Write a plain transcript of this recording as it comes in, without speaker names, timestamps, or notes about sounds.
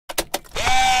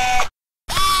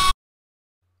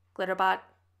GlitterBot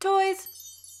toys.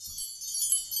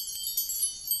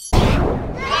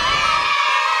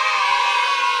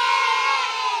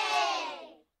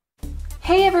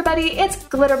 Hey everybody, it's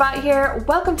GlitterBot here.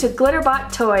 Welcome to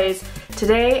GlitterBot Toys.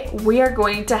 Today we are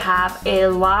going to have a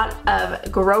lot of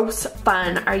gross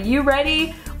fun. Are you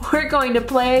ready? We're going to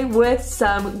play with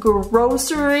some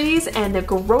Grosseries and the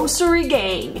Grossery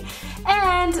gang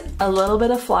and a little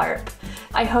bit of FLARP.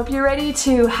 I hope you're ready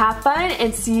to have fun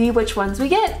and see which ones we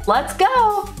get. Let's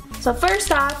go! So first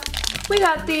off, we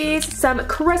got some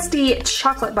crusty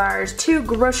chocolate bars, 2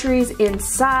 Grosseries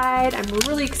inside. I'm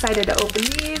really excited to open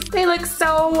these. They look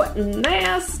so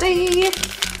nasty.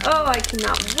 Oh, I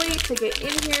cannot wait to get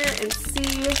in here and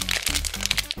see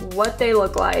what they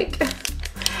look like.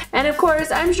 And of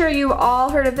course, I'm sure you've all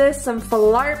heard of this, some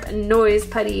FLARP noise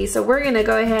putty. So we're gonna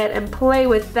go ahead and play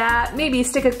with that. Maybe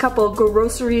stick a couple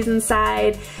Grosseries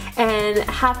inside and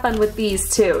have fun with these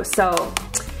too. So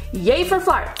yay for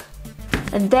FLARP.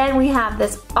 And then we have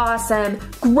this awesome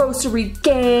Grossery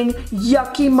gang,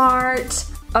 Yucky Mart.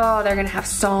 Oh, they're gonna have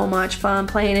so much fun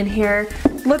playing in here.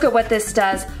 Look at what this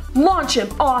does. Launch him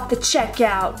off the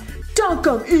checkout. Dunk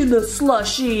him in the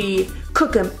slushy.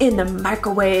 Cook them in the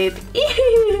microwave.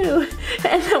 Ew!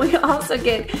 And then we also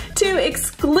get 2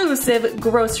 exclusive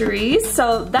Grosseries,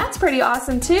 so that's pretty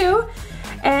awesome too.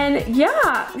 And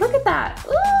yeah, look at that.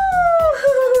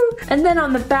 Ooh. And then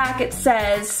on the back it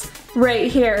says,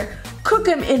 right here, cook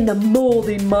them in the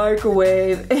moldy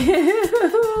microwave.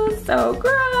 Ew, so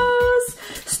gross.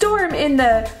 Store them in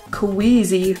the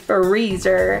queasy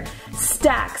freezer.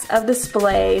 Stacks of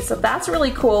display, so that's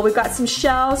really cool. We've got some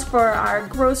shelves for our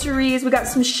Grosseries. We got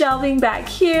some shelving back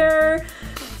here.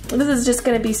 This is just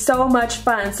gonna be so much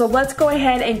fun. So let's go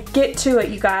ahead and get to it,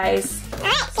 you guys. All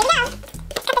right,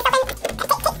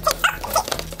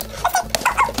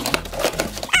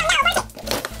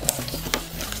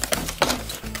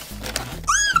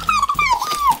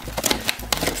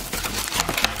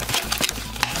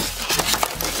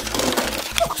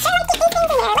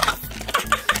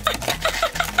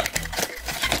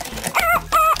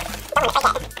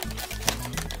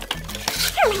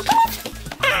 here we go.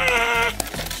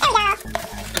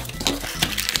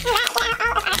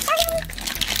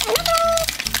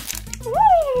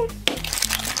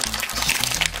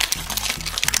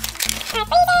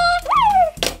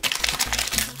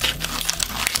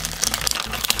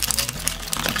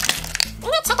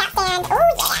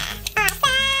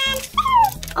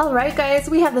 Alright guys,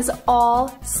 we have this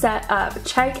all set up.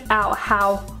 Check out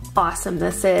how awesome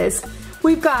this is.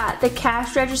 We've got the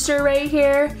cash register right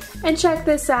here, and check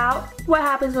this out. What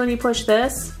happens when you push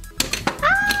this?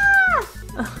 Ah!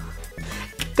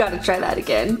 Gotta try that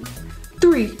again.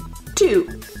 3, 2,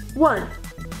 1.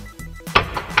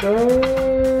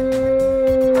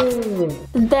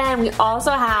 Then we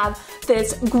also have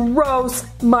this gross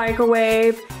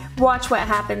microwave. Watch what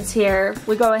happens here.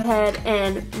 We go ahead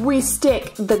and we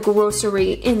stick the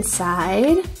Grossery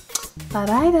inside.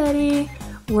 Bye-bye, buddy.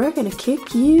 We're gonna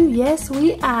kick you. Yes,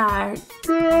 we are.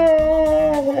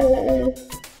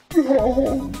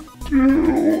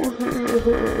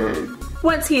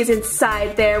 Once he is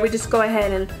inside there, we just go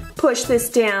ahead and push this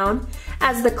down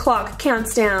as the clock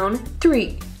counts down.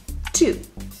 3, 2,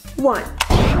 1.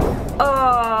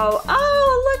 Oh,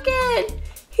 look at!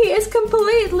 He is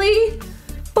completely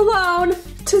blown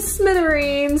to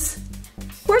smithereens.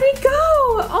 Where'd he go?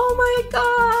 Oh my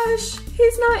gosh,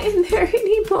 he's not in there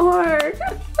anymore.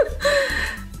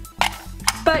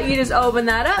 But you just open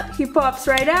that up, he pops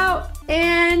right out,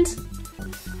 and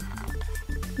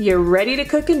you're ready to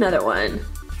cook another one.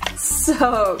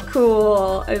 So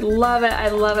cool. I love it, I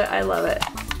love it, I love it.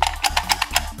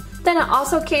 Then it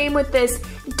also came with this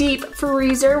deep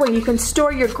freezer where you can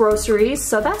store your Grosseries,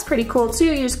 so that's pretty cool too.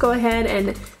 You just go ahead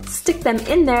and stick them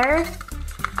in there,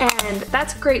 and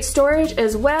that's great storage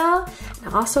as well.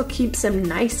 And also keeps them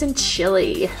nice and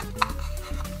chilly.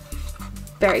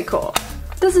 Very cool.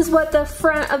 This is what the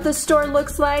front of the store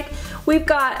looks like. We've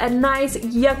got a nice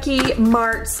Yucky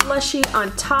Mart slushie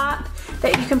on top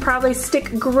that you can probably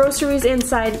stick Grosseries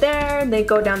inside there and they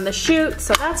go down the chute,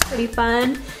 so that's pretty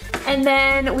fun. And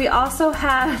then we also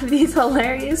have these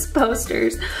hilarious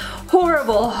posters.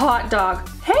 Horrible hot dog.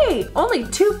 Hey, only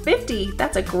 $2.50.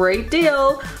 That's a great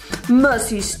deal.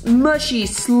 Mushy slushy.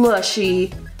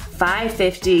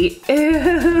 $5.50.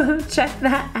 Ew, check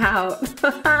that out.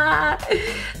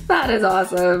 That is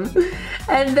awesome.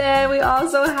 And then we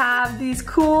also have these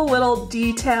cool little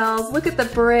details. Look at the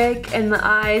brick and the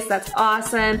eyes. That's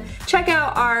awesome. Check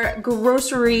out our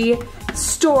Grossery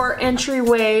store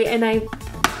entryway, and I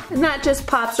and that just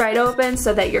pops right open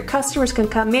so that your customers can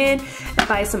come in and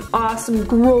buy some awesome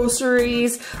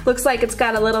groceries. Looks like it's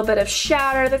got a little bit of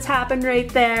shatter that's happened right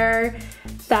there.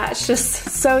 That's just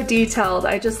so detailed.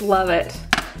 I just love it.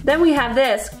 Then we have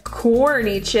this,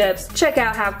 corny chips. Check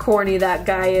out how corny that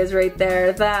guy is right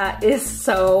there. That is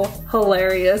so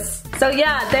hilarious. So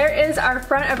yeah, there is our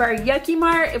front of our Yucky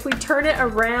Mart. If we turn it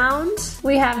around,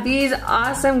 we have these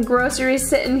awesome groceries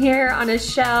sitting here on a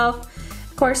shelf.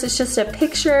 Of course, it's just a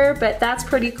picture, but that's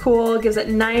pretty cool. It gives it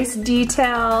nice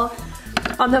detail.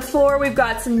 On the floor, we've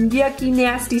got some yucky,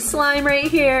 nasty slime right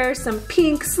here, some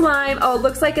pink slime. Oh, it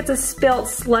looks like it's a spilt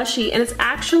slushy, and it's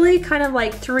actually kind of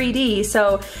like 3D,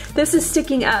 so this is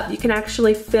sticking up. You can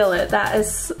actually feel it. That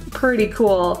is pretty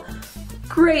cool.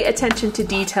 Great attention to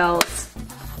details.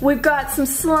 We've got some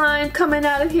slime coming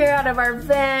out of here, out of our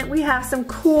vent. We have some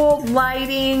cool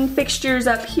lighting fixtures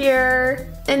up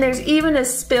here, and there's even a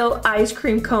spilt ice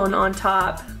cream cone on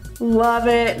top. Love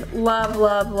it. Love,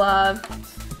 love, love.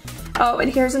 Oh,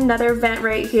 and here's another vent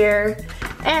right here.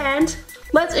 And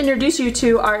let's introduce you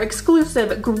to our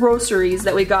exclusive groceries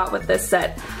that we got with this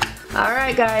set. All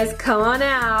right, guys, come on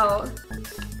out.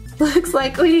 Looks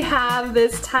like we have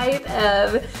this type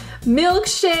of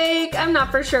milkshake. I'm not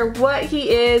for sure what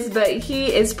he is, but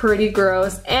he is pretty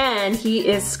gross, and he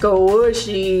is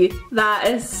squishy. That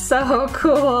is so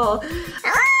cool.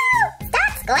 Oh,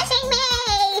 stop squishing me!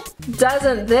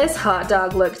 Doesn't this hot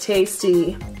dog look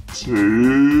tasty? Tasty.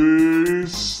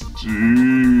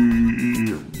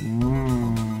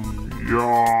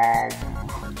 Yum.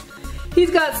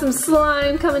 He's got some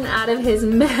slime coming out of his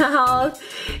mouth,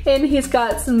 and he's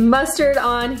got some mustard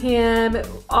on him.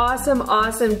 Awesome,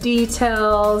 awesome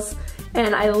details,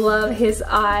 and I love his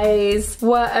eyes.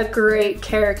 What a great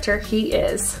character he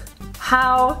is.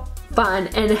 How fun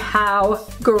and how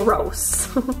gross.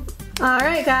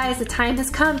 Alright guys, the time has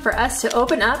come for us to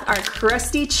open up our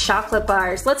crusty chocolate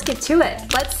bars. Let's get to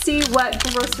it. Let's see what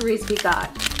groceries we got.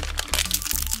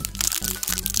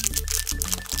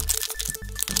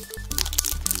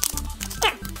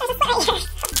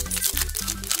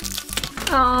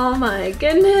 Oh my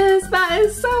goodness, that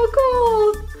is so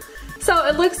cool. So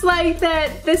it looks like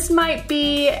that this might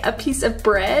be a piece of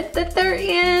bread that they're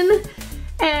in.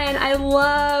 And I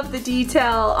love the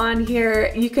detail on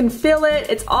here. You can feel it.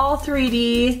 It's all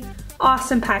 3D.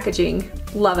 Awesome packaging.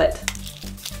 Love it.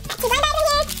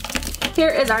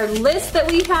 Here is our list that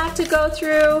we have to go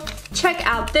through. Check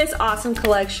out this awesome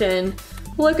collection.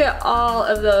 Look at all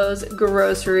of those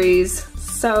groceries.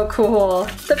 So cool.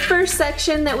 The first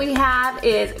section that we have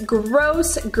is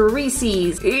gross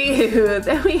greasies. Ew.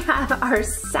 Then we have our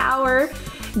sour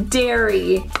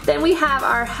dairy. Then we have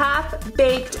our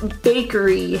half-baked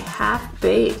bakery.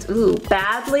 Half-baked. Ooh,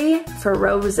 badly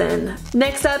frozen.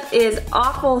 Next up is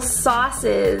awful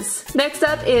sauces. Next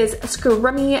up is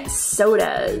scrummy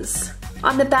sodas.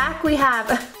 On the back we have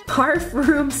barf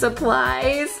room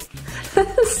supplies.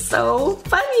 That is so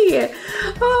funny.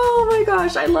 Oh my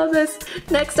gosh, I love this.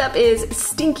 Next up is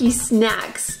stinky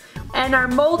snacks. And our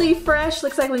moldy fresh,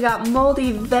 looks like we got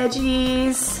moldy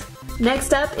veggies.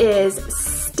 Next up is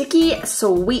sticky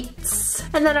sweets.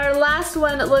 And then our last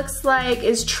one, it looks like,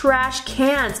 is trash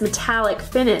cans, metallic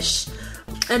finish.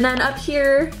 And then up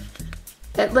here,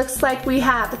 it looks like we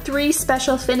have 3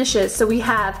 special finishes. So we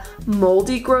have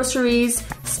moldy groceries,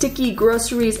 sticky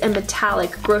groceries, and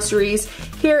metallic groceries.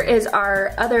 Here is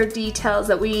our other details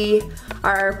that we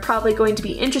are probably going to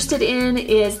be interested in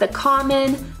is the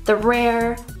common, the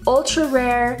rare, ultra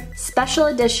rare, special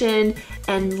edition,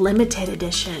 and limited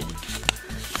edition.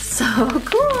 So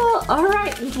cool. All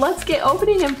right, let's get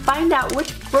opening and find out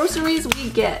which groceries we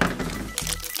get. Hey,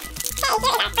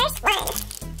 here's our first one.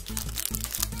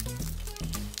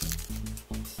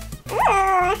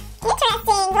 Ooh,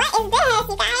 interesting. What is this,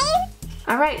 you guys?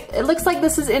 All right, it looks like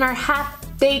this is in our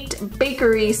half-baked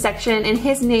bakery section, and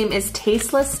his name is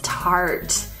Tasteless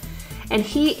Tart. And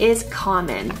he is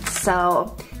common,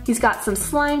 so he's got some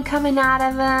slime coming out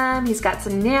of him. He's got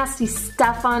some nasty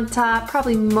stuff on top,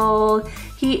 probably mold.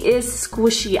 He is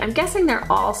squishy. I'm guessing they're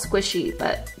all squishy,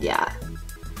 but yeah.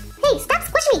 Hey, stop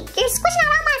squishing me. You're squishing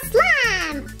out all my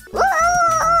slime. Ooh.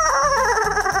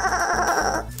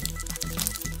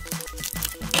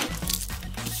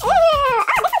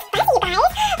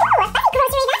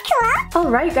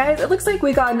 Alright guys, it looks like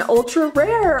we got an ultra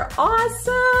rare.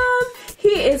 Awesome! He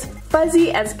is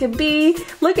fuzzy as can be.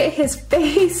 Look at his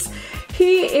face.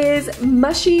 He is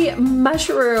mushy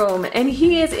mushroom, and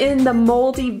he is in the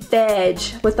moldy veg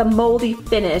with a moldy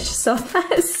finish. So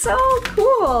that is so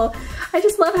cool. I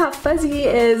just love how fuzzy he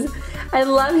is. I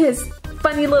love his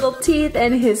funny little teeth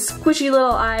and his squishy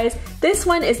little eyes. This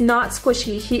one is not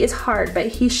squishy, he is hard, but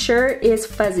he sure is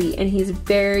fuzzy and he's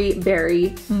very,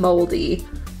 very moldy.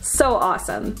 So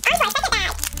awesome.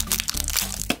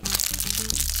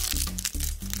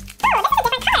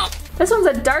 This one's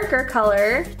a darker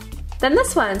color than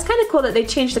this one. It's kind of cool that they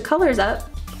changed the colors up.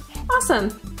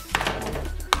 Awesome.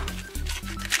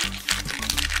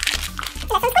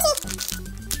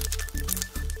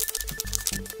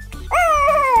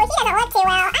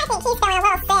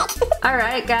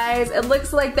 Alright guys, it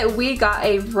looks like that we got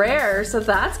a rare, so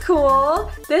that's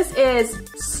cool. This is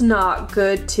Snot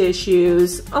Good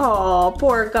Tissues. Oh,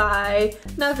 poor guy.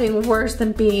 Nothing worse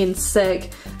than being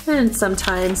sick. And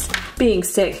sometimes being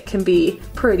sick can be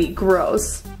pretty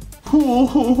gross.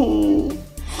 Oh,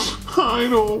 I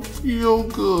don't feel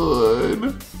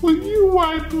good. Will you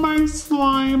wipe my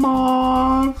slime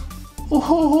off?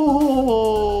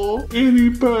 Oh,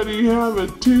 anybody have a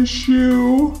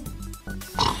tissue?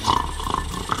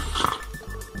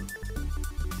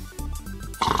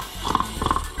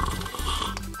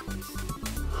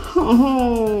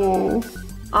 Oh.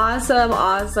 Awesome,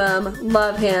 awesome.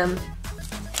 Love him.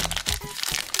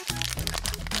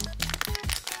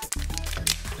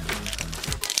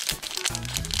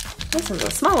 This one's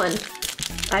a small one.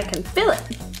 I can feel it.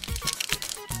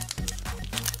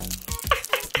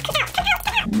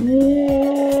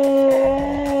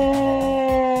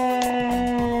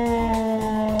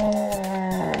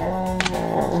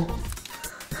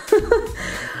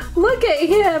 Look at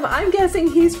him. I'm guessing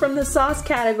he's from the sauce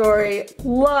category.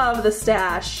 Love the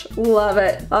stash. Love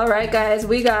it. All right, guys,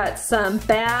 we got some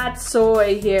bad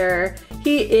soy here.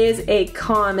 He is a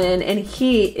common and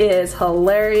he is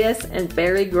hilarious and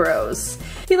very gross.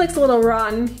 He looks a little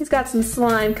rotten. He's got some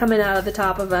slime coming out of the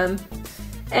top of him.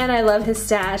 And I love his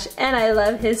stash and I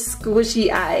love his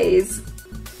squishy eyes.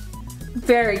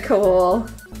 Very cool.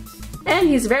 And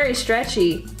he's very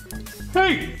stretchy.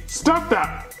 Hey, stop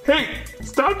that. Hey,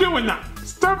 stop doing that.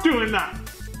 Stop doing that.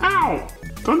 Ow!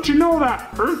 Don't you know that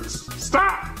hurts?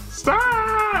 Stop!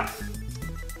 Stop!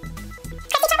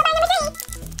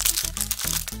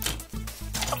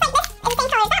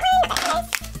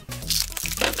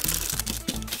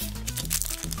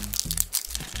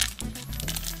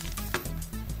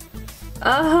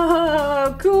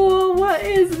 Oh, cool. What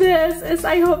is this?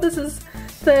 I hope this is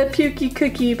the Pukey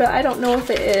cookie, but I don't know if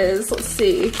it is. Let's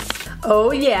see.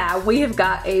 Oh yeah, we have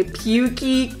got a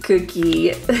Pukey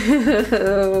cookie.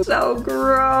 So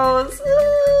gross.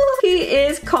 He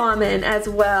is common as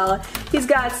well. He's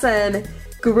got some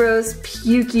gross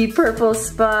pukey purple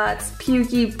spots,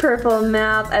 pukey purple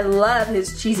mouth. I love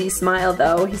his cheesy smile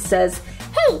though. He says,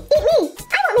 "Hey, eat me.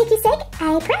 I won't make you sick.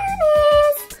 I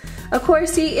promise." Of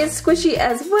course, he is squishy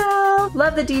as well.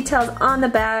 Love the details on the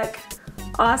back.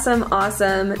 Awesome,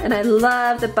 awesome. And I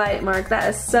love the bite mark. That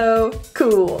is so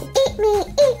cool. Eat me, I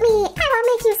won't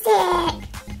make you sick.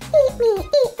 Eat me,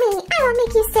 I won't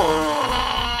make you sick.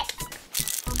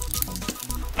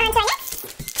 On to our next.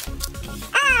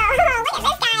 Oh, look at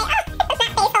this guy. Oh,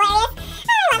 that face hilarious.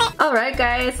 I love it. Alright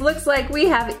guys, looks like we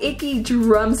have Icky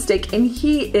Drumstick and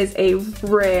he is a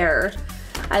rare.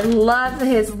 I love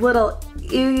his little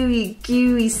ooey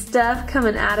gooey stuff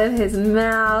coming out of his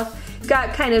mouth. He's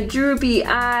got kind of droopy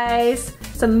eyes,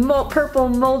 some purple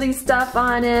moldy stuff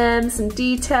on him, some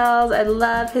details. I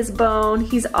love his bone.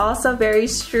 He's also very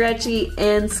stretchy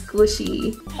and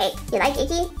squishy. Hey, you like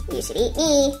icky? You should eat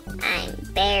me. I'm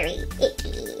very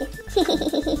icky. For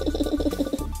cookie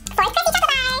chocolate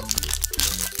bar.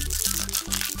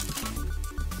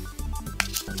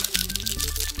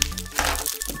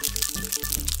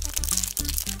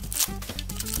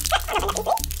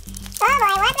 Oh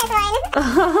boy, what's this one?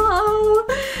 Oh,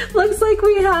 looks like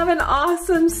we have an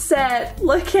awesome set.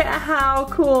 Look at how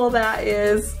cool that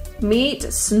is. Meat,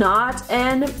 Snot,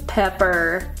 and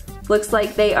Pepper. Looks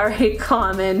like they are a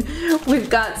common. We've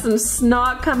got some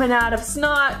snot coming out of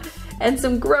Snot and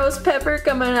some gross pepper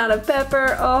coming out of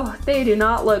Pepper. Oh, they do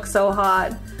not look so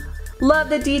hot. Love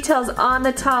the details on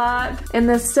the top and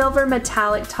the silver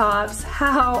metallic tops.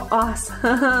 How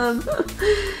awesome.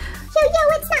 Yo,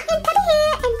 it's Snot and Pepper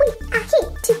here, and we are here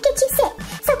to get you sick.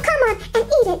 So come on and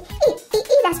eat it.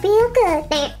 Eat us real good.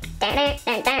 Snot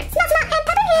and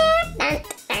Pepper here.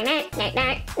 Alright, second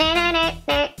bite.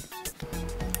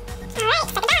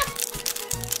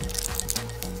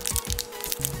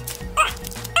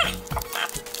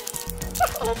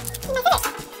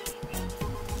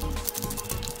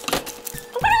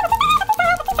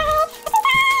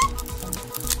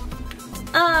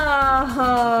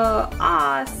 Oh,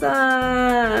 awesome.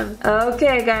 awesome.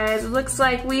 Okay guys, looks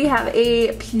like we have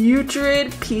a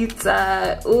putrid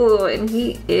pizza. Ooh, and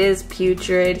he is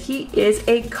putrid. He is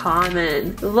a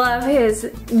common. Love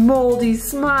his moldy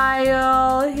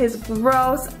smile, his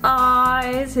gross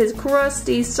eyes, his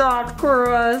crusty soft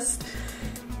crust.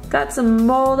 Got some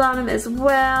mold on him as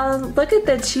well. Look at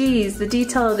the cheese, the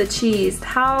detail of the cheese.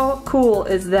 How cool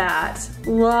is that?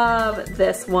 Love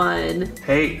this one.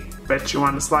 Hey, bet you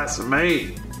want a slice of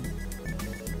me?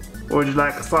 Would you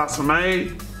like a slice of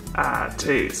me? I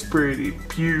taste pretty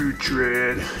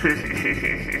putrid. Alright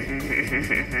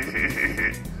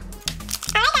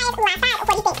guys, last time, what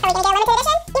do you think? Are we gonna get a limited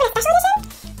edition? Even a special edition?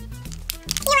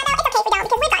 You know what though, it's okay if we don't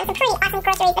because we've gotten some pretty awesome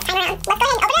groceries this time around. Let's go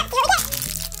ahead and open it up, see what we get.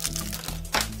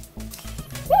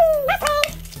 Last one.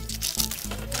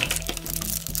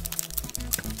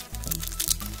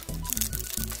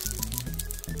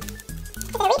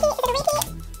 Is it a repeat? Is it a repeat?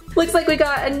 Looks like we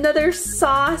got another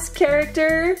sauce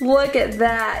character. Look at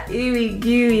that ooey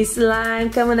gooey slime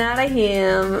coming out of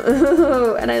him.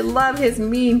 Ooh, and I love his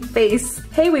mean face.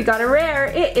 Hey, we got a rare.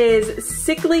 It is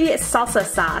Sickly Salsa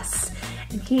Sauce.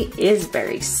 And he is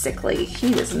very sickly.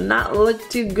 He does not look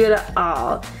too good at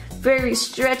all. Very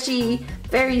stretchy,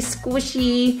 very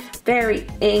squishy, very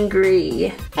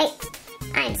angry. Hey,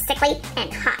 I'm sickly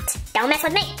and hot. Don't mess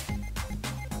with me.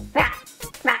 Rah,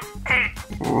 rah, rah.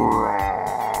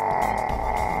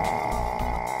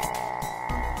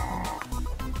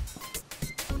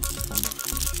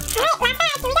 Alright, last one,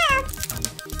 here we go.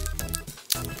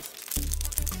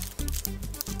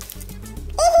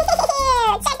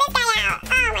 Check this guy out.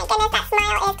 Oh my goodness, that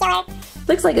smile is killer.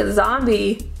 Looks like a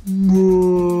zombie.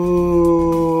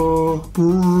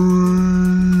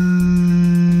 Brains.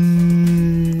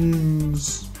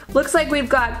 Looks like we've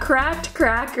got Cracked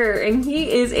Cracker, and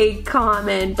he is a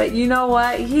common, but you know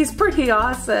what? He's pretty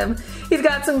awesome. He's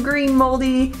got some green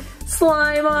moldy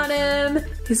slime on him.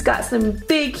 He's got some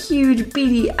big, huge,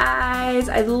 beady eyes.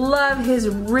 I love his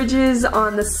ridges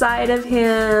on the side of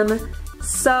him.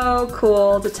 So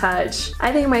cool to touch.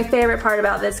 I think my favorite part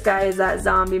about this guy is that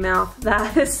zombie mouth.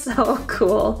 That is so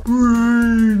cool.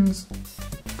 Brains.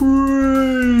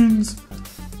 Brains.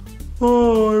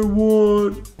 I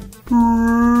want brains.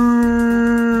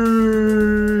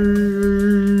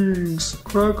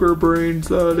 Cracker brains,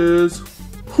 that is.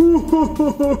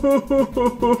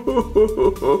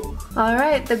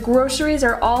 Alright, the groceries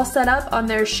are all set up on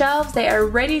their shelves. They are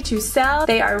ready to sell.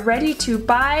 They are ready to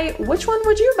buy. Which one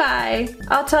would you buy?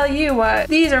 I'll tell you what,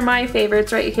 these are my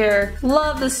favorites right here.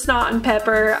 Love the Snot and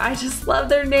Pepper. I just love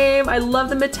their name. I love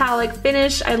the metallic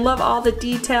finish. I love all the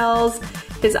details.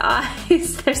 His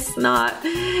eyes, their snot.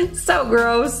 So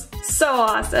gross. So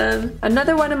awesome.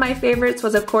 Another one of my favorites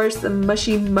was, of course, the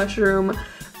Mushy Mushroom.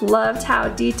 Loved how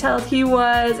detailed he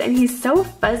was, and he's so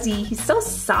fuzzy. He's so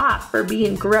soft for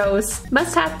being gross.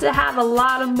 Must have to have a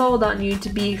lot of mold on you to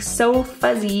be so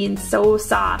fuzzy and so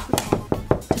soft.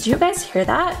 Did you guys hear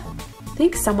that? I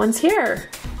think someone's here.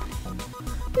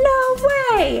 No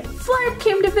way! FLARP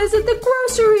came to visit the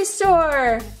grocery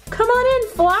store. Come on in,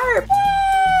 FLARP. Yay!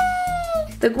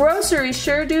 The Grosseries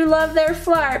sure do love their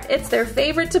FLARP. It's their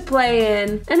favorite to play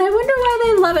in. And I wonder why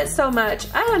they love it so much.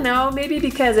 I don't know, maybe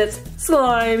because it's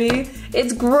slimy,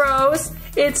 it's gross,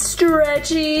 it's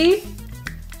stretchy,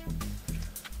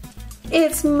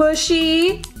 it's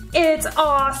mushy, it's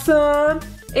awesome,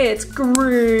 it's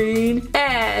green,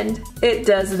 and it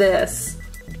does this.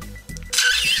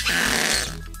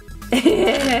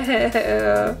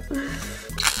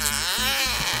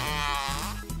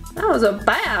 That was a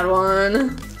bad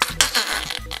one.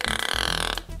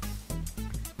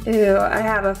 Ew, I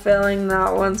have a feeling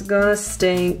that one's gonna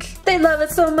stink. They love it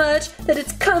so much that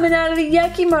it's coming out of the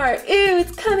Yucky Mart. Ew,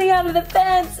 it's coming out of the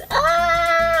fence.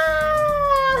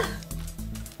 Ah!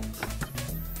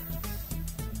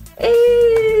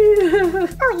 Ew.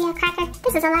 Oh yeah, Cracker,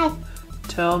 this is alive.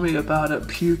 Tell me about it,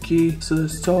 Pukey. This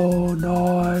is so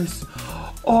nice.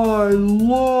 I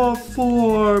love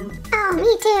FLARP. Oh,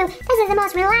 me too. This is the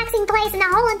most relaxing place in the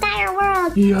whole entire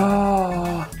world.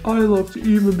 Yeah, I love to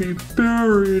even be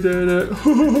buried in it.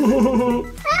 Oh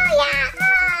yeah,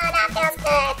 oh, that feels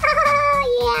good. Oh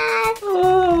yes.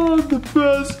 Oh, the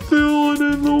best feeling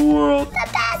in the world. The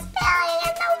best feeling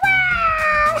in the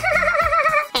world.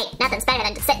 Hey, nothing's better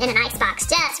than sitting in an icebox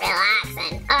just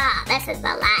relaxing. Oh, this is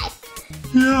the life.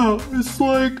 Yeah, it's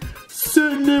like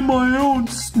sitting in my own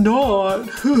snot.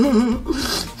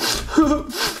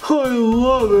 I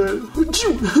love it.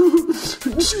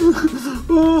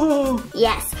 Oh.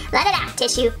 Yes, let it out,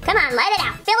 Tissue. Come on, let it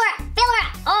out. Fill her up, fill her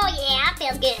up. Oh yeah,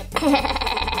 feels good.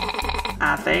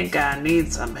 I think I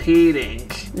need some heating.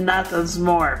 Nothing's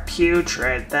more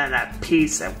putrid than a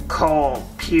piece of cold,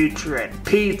 putrid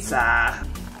pizza.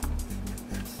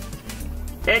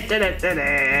 Here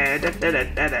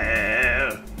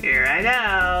I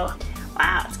go.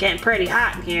 Wow, it's getting pretty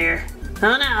hot in here.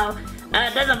 Oh no,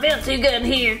 it doesn't feel too good in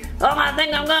here. Oh, I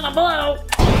think I'm gonna blow.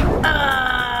 Oh.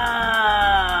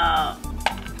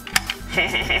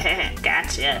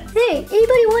 Gotcha. Hey,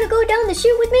 anybody want to go down the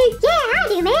chute with me? Yeah, I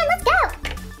do, man. Let's go.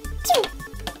 Choo.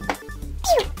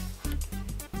 Choo.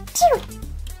 Choo.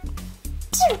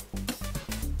 Choo.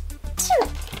 Choo.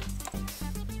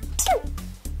 Choo.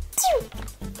 Choo.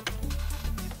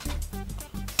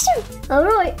 Choo. All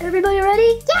right, everybody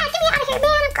ready? Yeah, get me out of here,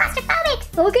 man. I'm claustrophobic.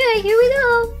 Okay, here we go.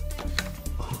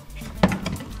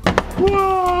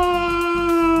 Whoa!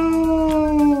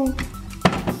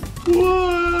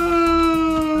 Whoa!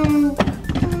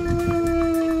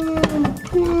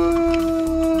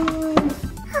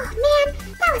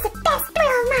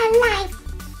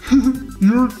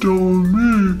 You're telling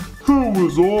me that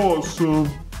was awesome.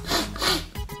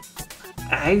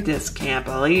 I just can't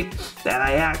believe that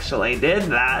I actually did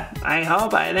that. I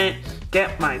hope I didn't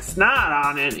get my snot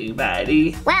on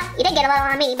anybody. Well, you did get a little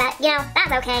on me, but you know,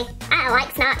 that's okay. I don't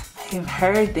like snot. I've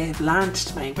heard they've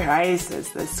launched my prices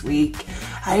this week.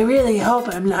 I really hope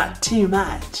I'm not too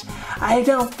much. I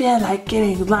don't feel like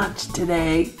getting lunch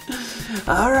today.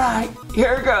 Alright,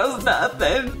 here goes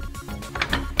nothing.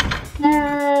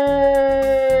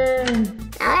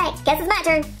 Alright, guess it's my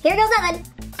turn. Here goes nothing.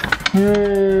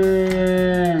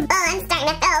 Oh, I'm starting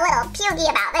to feel a little pukey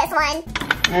about this one.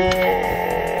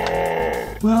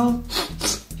 Well,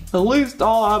 at least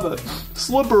I'll have a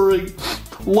slippery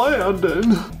landing.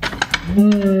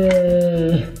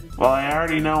 Well, I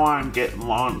already know I'm getting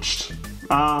launched.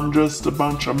 I'm just a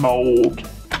bunch of mold.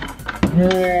 Yo,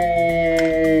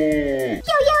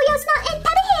 snot and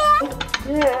pepper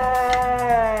here.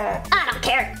 I don't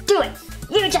care. Do it.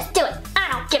 You just do it. I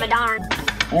don't give a darn.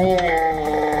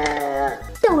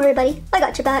 Don't worry, buddy. I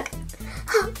got your back.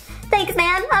 Oh, thanks,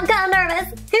 man. I'm kind of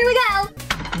nervous. Here we go.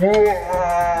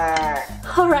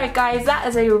 Alright guys, that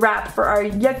is a wrap for our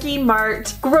Yucky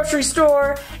Mart grocery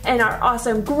store and our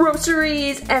awesome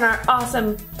Grosseries and our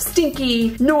awesome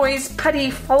stinky noise putty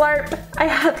FLARP. I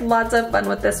had lots of fun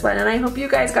with this one and I hope you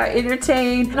guys got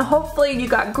entertained and hopefully you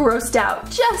got grossed out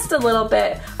just a little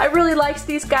bit. I really liked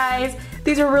these guys.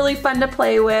 These are really fun to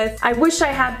play with. I wish I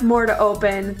had more to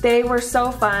open. They were so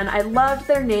fun. I loved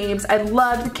their names. I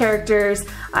loved the characters.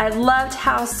 I loved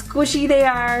how squishy they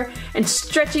are and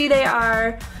stretchy they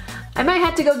are. I might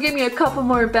have to go get me a couple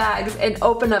more bags and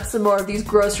open up some more of these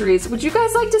Grosseries. Would you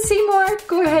guys like to see more?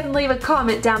 Go ahead and leave a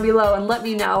comment down below and let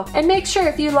me know. And make sure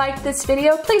if you liked this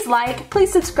video, please like,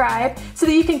 please subscribe so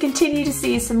that you can continue to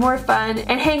see some more fun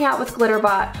and hang out with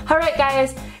GlitterBot. Alright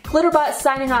guys, GlitterBot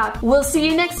signing off. We'll see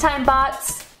you next time,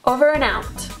 bots. Over and out.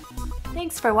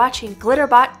 Thanks for watching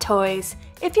GlitterBot Toys.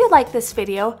 If you like this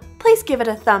video, please give it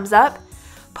a thumbs up.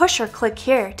 Push or click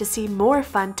here to see more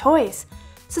fun toys.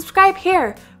 Subscribe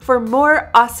here for more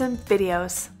awesome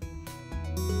videos.